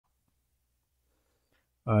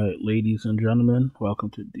Alright, ladies and gentlemen, welcome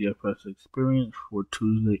to DFS Experience for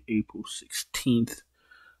Tuesday, April 16th.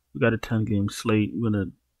 We got a 10-game slate. We're going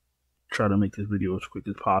to try to make this video as quick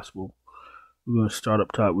as possible. We're going to start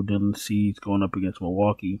up top with Dylan Cease going up against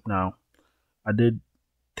Milwaukee. Now, I did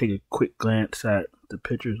take a quick glance at the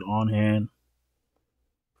pitchers on hand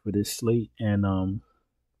for this slate, and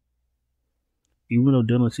even though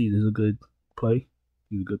Dylan Cease is a good play,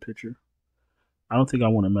 he's a good pitcher, I don't think I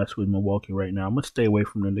want to mess with Milwaukee right now. I'm gonna stay away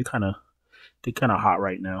from them. They're kind of hot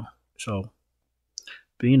right now. So,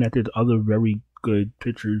 being that there's other very good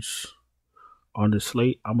pitchers on the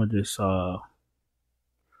slate, I'm gonna just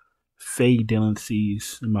fade Dylan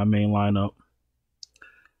Cease in my main lineup.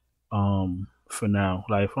 For now,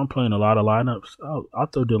 like if I'm playing a lot of lineups, I'll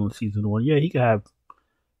throw Dylan Cease in one. Yeah, he could have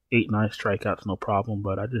 8-9 strikeouts, no problem.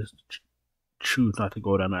 But I just choose not to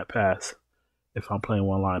go down that path. If I'm playing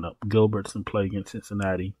one lineup, Gilbert's in play against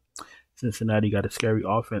Cincinnati. Cincinnati got a scary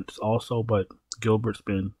offense also, but Gilbert's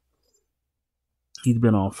he's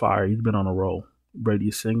been on fire. He's been on a roll. Brady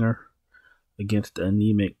Singer against the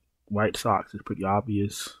anemic White Sox is pretty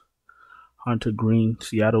obvious. Hunter Green,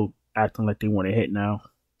 Seattle acting like they want to hit now.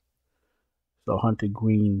 So Hunter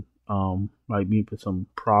Green might be for some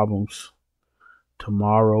problems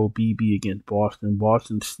tomorrow. BB against Boston.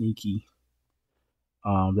 Boston's sneaky.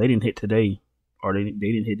 They didn't hit today. Or they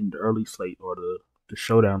didn't hit in the early slate or the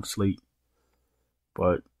showdown slate.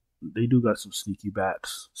 But they do got some sneaky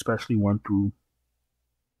bats, especially 1 through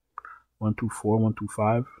 4, 1 through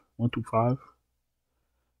 5,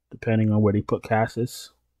 depending on where they put Cassis.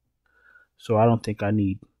 So I don't think I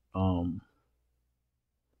need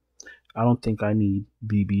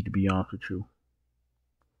BB, to be honest with you.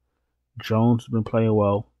 Jones has been playing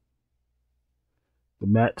well. The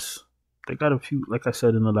Mets, they got a few, like I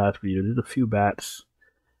said in the last video, there's a few bats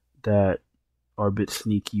that are a bit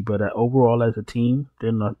sneaky, but overall as a team,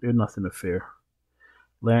 they're nothing to fear.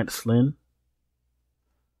 Lance Lynn,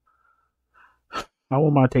 I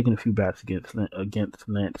won't mind taking a few bats against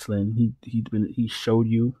Lance Lynn. He showed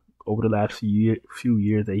you over the last few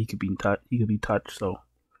years that he could be touched. So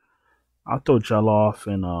I'll throw Geloff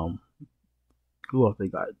and who else they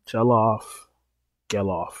got? Geloff.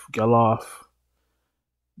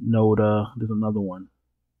 Noda. There's another one.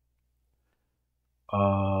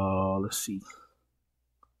 Let's see.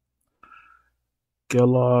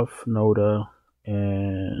 Geloff, Noda,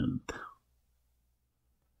 and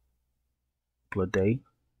Blade.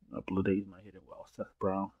 Blade's not hitting well. Seth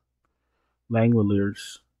Brown.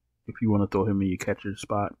 Langoliers, if you want to throw him in your catcher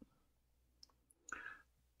spot.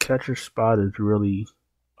 Catcher spot is really,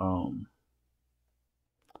 don't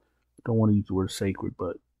want to use the word sacred,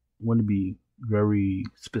 but want to be very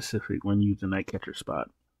specific when using that catcher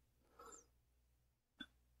spot.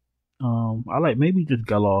 I like maybe just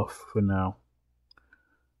Geloff for now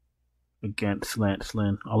against Lance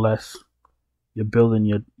Lynn, unless you're building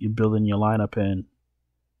your lineup and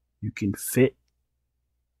you can fit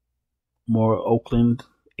more Oakland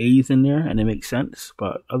A's in there and it makes sense.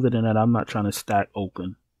 But other than that, I'm not trying to stack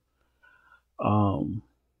Oakland.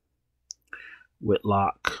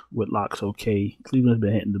 Whitlock's okay. Cleveland's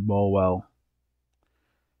been hitting the ball well.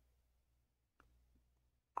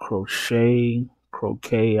 Croquet,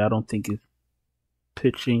 I don't think is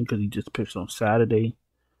pitching because he just pitched on Saturday,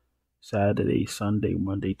 Sunday,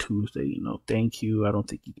 Monday, Tuesday. Thank you. I don't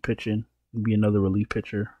think he's pitching. He'll be another relief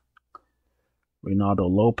pitcher. Reynaldo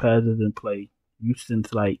Lopez is in play.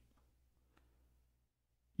 Houston's all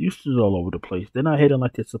over the place. They're not hitting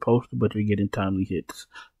like they're supposed to, but they're getting timely hits.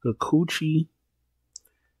 Kikuchi's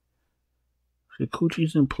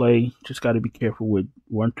in play. Just got to be careful with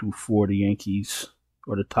 1 through 4, the Yankees,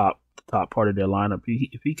 or the top part of their lineup.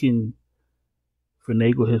 If he can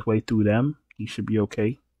finagle his way through them, he should be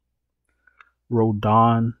okay.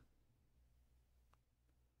 Rodon.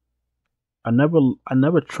 I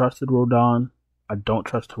never trusted Rodon. I don't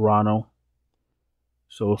trust Toronto.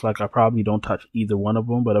 So it's like I probably don't touch either one of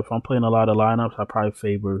them. But if I'm playing a lot of lineups, I probably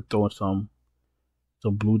favor throwing some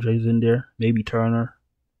Blue Jays in there. Maybe Turner.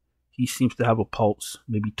 He seems to have a pulse.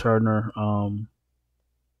 Maybe Turner.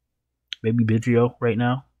 Maybe Biggio right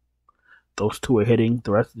now. Those two are hitting.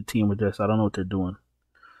 The rest of the team are just, I don't know what they're doing.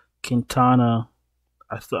 Quintana,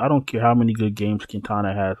 I don't care how many good games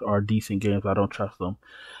Quintana has or decent games. I don't trust them.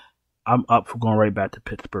 I'm up for going right back to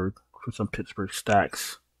Pittsburgh for some Pittsburgh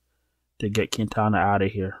stacks to get Quintana out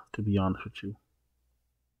of here, to be honest with you.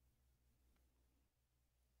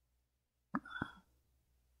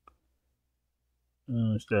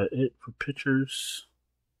 Is that it for pitchers?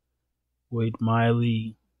 Wade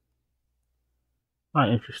Miley. Not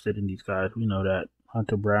interested in these guys. We know that.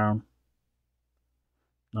 Hunter Brown.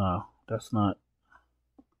 No, that's not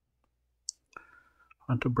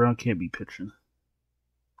Hunter Brown can't be pitching.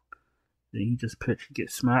 Then he just pitched, he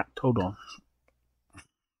gets smacked. Hold on.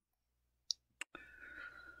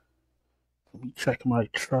 Let me check my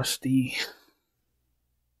trusty.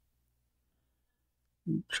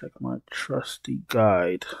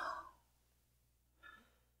 Guide.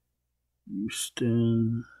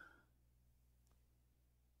 Houston.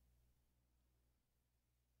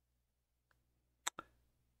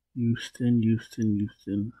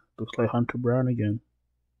 Looks like Hunter Brown again.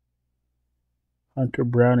 Hunter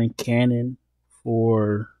Brown and Cannon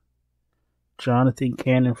for Jonathan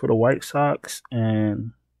Cannon for the White Sox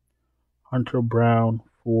and Hunter Brown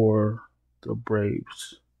for the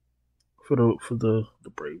Braves. For the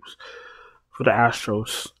Braves. For the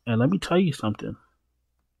Astros. And let me tell you something.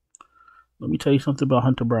 About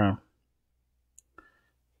Hunter Brown.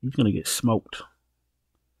 He's gonna get smoked. I'm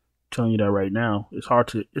telling you that right now. It's hard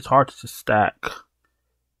to stack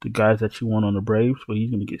the guys that you want on the Braves, but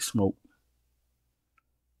he's gonna get smoked.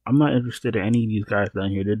 I'm not interested in any of these guys down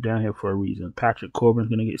here. They're down here for a reason. Patrick Corbin's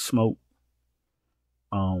gonna get smoked.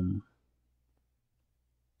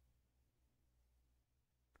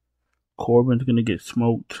 Corbin's gonna get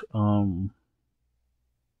smoked.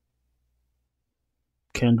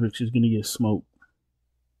 Kendricks is gonna get smoked.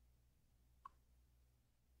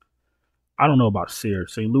 I don't know about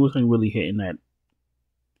Sears. St. Louis ain't really hitting that.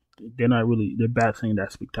 Their bats ain't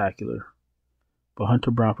that spectacular. But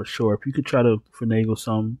Hunter Brown for sure. If you could try to finagle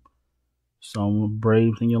some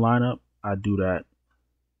Braves in your lineup, I'd do that.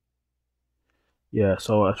 Yeah,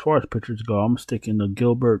 so as far as pitchers go, I'm sticking to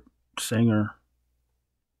Gilbert, Singer,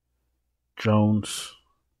 Jones,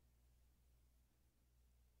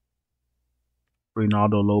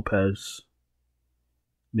 Reynaldo Lopez,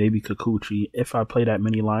 maybe Kikuchi, if I play that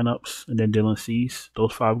many lineups, and then Dylan Cease,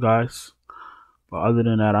 those 5 guys. But other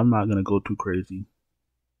than that, I'm not going to go too crazy.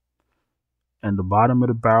 And the bottom of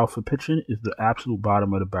the barrel for pitching is the absolute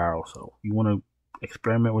bottom of the barrel. So if you want to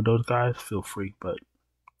experiment with those guys, feel free. But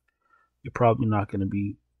you're probably not going to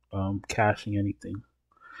be cashing anything.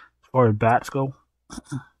 As far as bats go,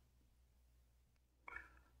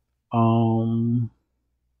 let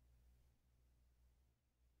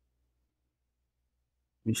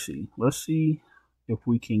me see. Let's see if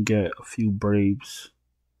we can get a few Braves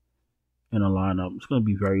in a lineup. It's going to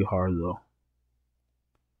be very hard though.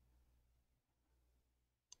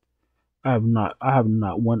 I have not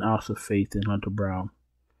 1 ounce of faith in Hunter Brown.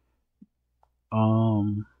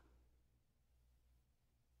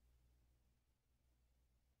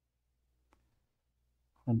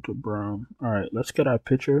 Hunter Brown. All right, let's get our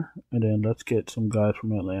pitcher, and then let's get some guys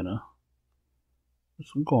from Atlanta.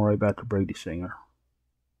 So I'm going right back to Brady Singer.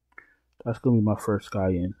 That's going to be my first guy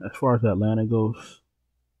in. As far as Atlanta goes,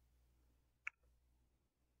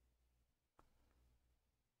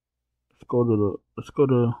 let's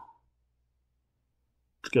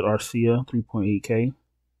get Arcia, 3.8K.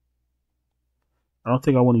 I don't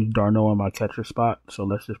think I want to use Darno in my catcher spot, so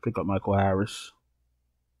let's just pick up Michael Harris.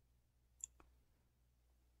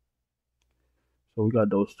 So we got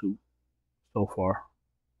those 2 so far.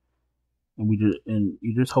 And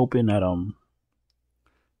you're just hoping that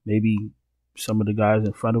maybe some of the guys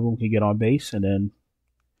in front of them can get on base, and then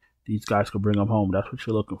these guys can bring them home. That's what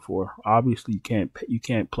you're looking for. Obviously, you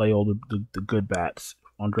can't play all the good bats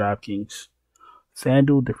on DraftKings.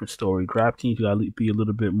 FanDuel, different story. DraftKings, you gotta be a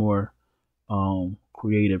little bit more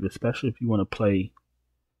creative, especially if you want to play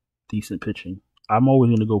decent pitching. I'm always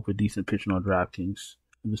going to go for decent pitching on DraftKings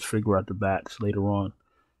and just figure out the bats later on.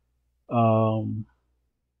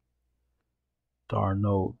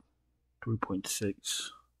 Darno, 3.6.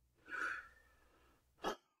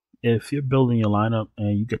 If you're building your lineup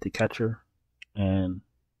and you get the catcher, and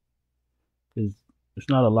there's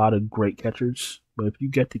not a lot of great catchers, but if you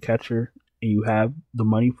get the catcher and you have the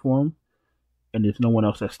money for him, and there's no one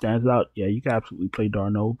else that stands out, yeah, you can absolutely play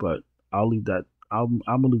Darno, but I'll leave that. I'm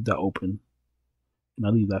gonna leave that open, and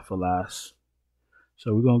I'll leave that for last.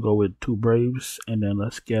 So we're gonna go with 2 Braves, and then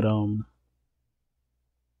let's get going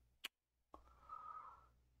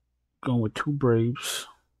with 2 Braves,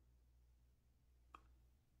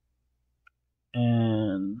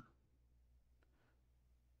 and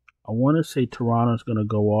I want to say Toronto's gonna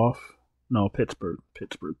go off. No, Pittsburgh.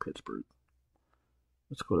 Let's go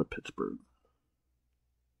to Pittsburgh.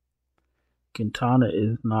 Quintana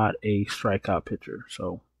is not a strikeout pitcher,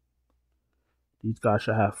 so these guys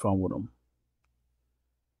should have fun with him.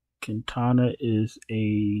 Quintana is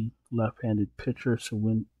a left-handed pitcher.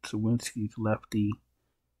 Sawinski's lefty.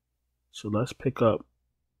 So let's pick up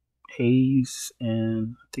Hayes,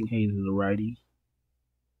 and I think Hayes is a righty.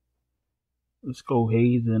 Let's go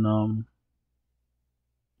Hayes and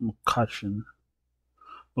McCutcheon.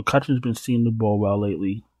 McCutcheon's been seeing the ball well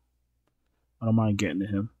lately. I don't mind getting to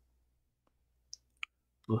him.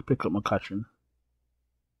 Let's pick up McCutcheon.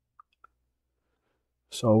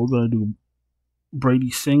 So we're going to do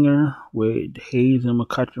Brady Singer with Hayes and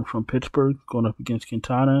McCutcheon from Pittsburgh going up against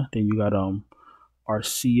Quintana. Then you got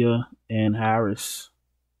Arcia and Harris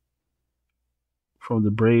from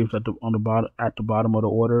the Braves at the bottom of the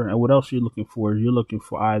order. And what else you're looking for is you're looking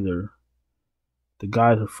for either the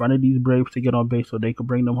guys in front of these Braves to get on base so they could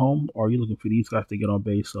bring them home, or you're looking for these guys to get on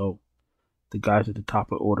base so the guys at the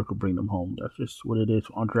top of the order could bring them home. That's just what it is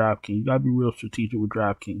on DraftKings. You gotta be real strategic with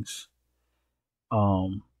DraftKings.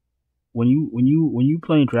 When you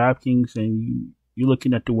playing DraftKings and you're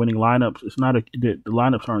looking at the winning lineups, it's not the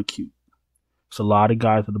lineups aren't cute. It's a lot of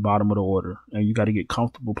guys at the bottom of the order, and you got to get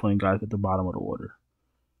comfortable playing guys at the bottom of the order.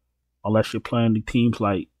 Unless you're playing the teams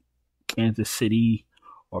like Kansas City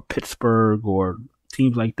or Pittsburgh or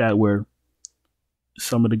teams like that where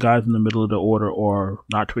some of the guys in the middle of the order are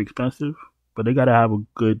not too expensive, but they got to have a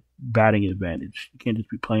good batting advantage. You can't just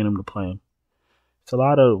be playing them to play them. It's a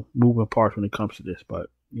lot of moving parts when it comes to this, but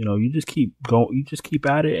you just keep going, you just keep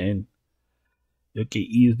at it, and it'll get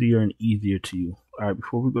easier and easier to you. All right,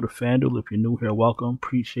 before we go to FanDuel, if you're new here, welcome.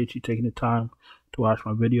 Appreciate you taking the time to watch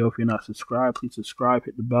my video. If you're not subscribed, please subscribe,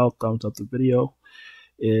 hit the bell, thumbs up the video.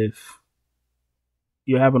 If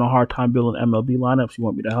you're having a hard time building MLB lineups, you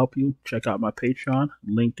want me to help you, check out my Patreon,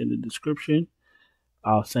 linked in the description.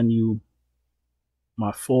 I'll send you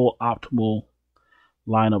my full optimal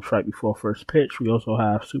lineups right before first pitch. We also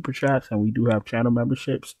have super chats, and we do have channel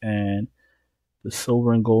memberships, and the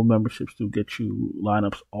silver and gold memberships do get you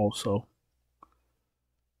lineups also.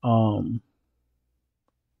 One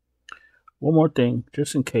more thing,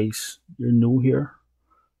 just in case you're new here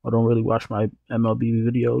or don't really watch my MLB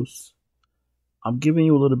videos, I'm giving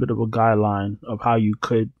you a little bit of a guideline of how you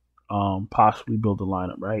could possibly build a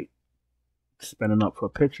lineup, right? Spending up for a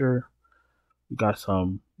pitcher. We got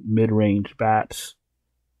some mid-range bats.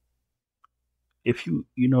 If you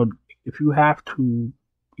have to,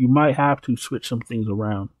 you might have to switch some things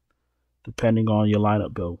around depending on your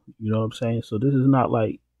lineup build. You know what I'm saying? So this is not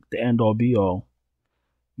like the end-all be-all.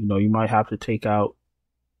 You might have to take out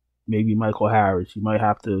maybe Michael Harris. You might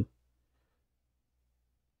have to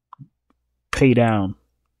pay down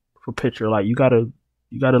for pitcher. Like you gotta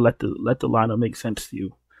let the lineup make sense to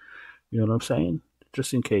you. You know what I'm saying?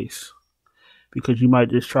 Just in case, because you might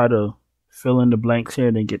just try to fill in the blanks here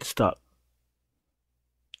and then get stuck.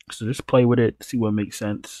 So just play with it, see what makes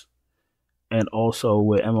sense. And also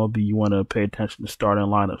with MLB, you want to pay attention to starting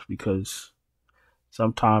lineups because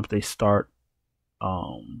sometimes they start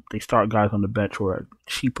guys on the bench who are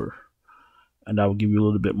cheaper, and that will give you a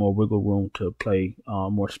little bit more wiggle room to play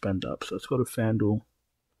more spend up. So let's go to FanDuel,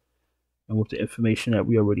 and with the information that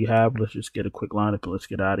we already have, let's just get a quick lineup and let's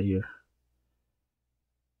get out of here.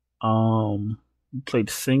 We played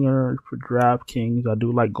Singer for DraftKings. I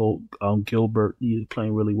do like Gilbert. He's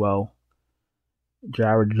playing really well.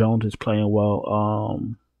 Jared Jones is playing well.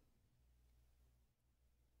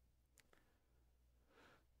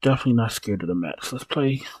 Definitely not scared of the Mets. Let's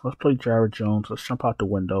play Jared Jones. Let's jump out the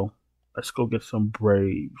window. Let's go get some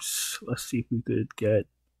Braves. Let's see if we could get.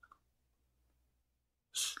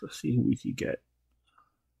 Let's see who we could get.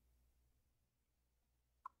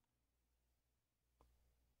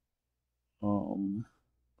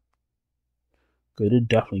 Good. They're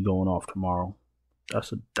definitely going off tomorrow.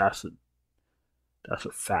 That's a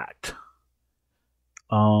fact.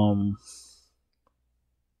 Ozuna's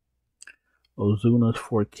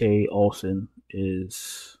 4K. Olsen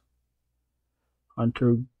is.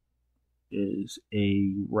 Hunter is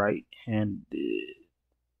a right-handed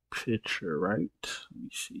pitcher, right? Let me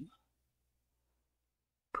see.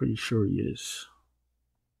 Pretty sure he is.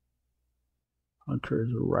 Hunter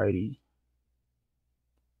is a righty.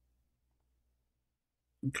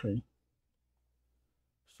 Okay.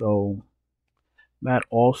 So Matt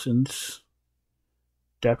Olson's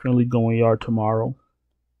definitely going yard tomorrow.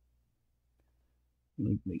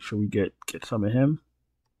 Make sure we get some of him.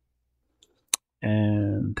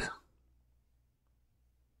 And let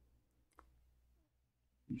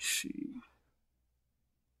me see.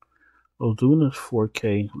 Ozuna's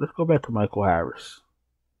 4K. Let's go back to Michael Harris.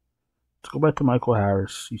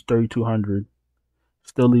 He's 3,200.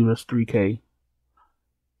 Still leaving us 3K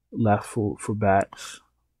left for bats.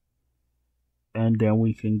 And then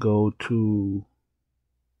we can go to.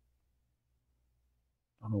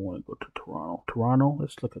 I don't want to go to Toronto.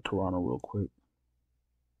 Let's look at Toronto real quick.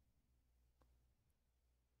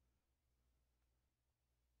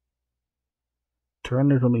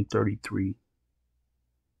 Turner's only 33.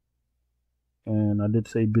 And I did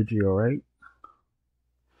say Biggio, right?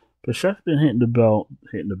 Bichette's been hitting the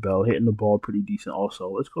ball pretty decent also.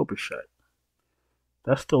 Let's go Bichette.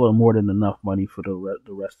 That's still more than enough money for the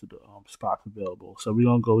rest of the spots available. So we're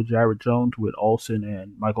going to go Jared Jones with Olsen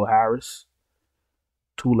and Michael Harris.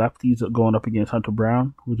 Two lefties going up against Hunter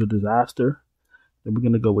Brown, who's a disaster. Then we're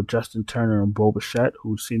going to go with Justin Turner and Bo Bichette,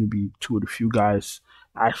 who seem to be two of the few guys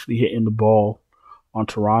actually hitting the ball on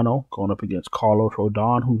Toronto, going up against Carlos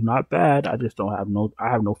Rodon, who's not bad. I have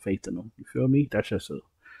no faith in him. You feel me? That's just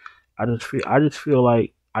I just feel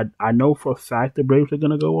like I know for a fact the Braves are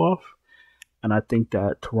going to go off, and I think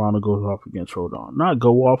that Toronto goes off against Rodon. Not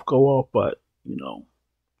go off, but, you know,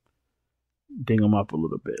 ding them up a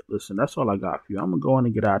little bit. Listen, that's all I got for you. I'm going to go in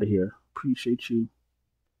and get out of here. Appreciate you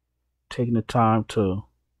taking the time to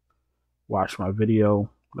watch my video.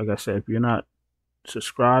 Like I said, if you're not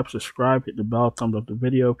subscribed, hit the bell, thumbs up the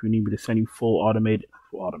video. If you need me to send you full automated,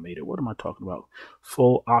 what am I talking about?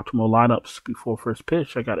 Full optimal lineups before first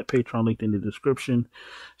pitch, I got a Patreon link in the description.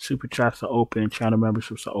 Super chats are open, channel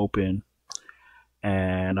memberships are open,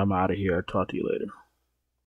 and I'm out of here. Talk to you later.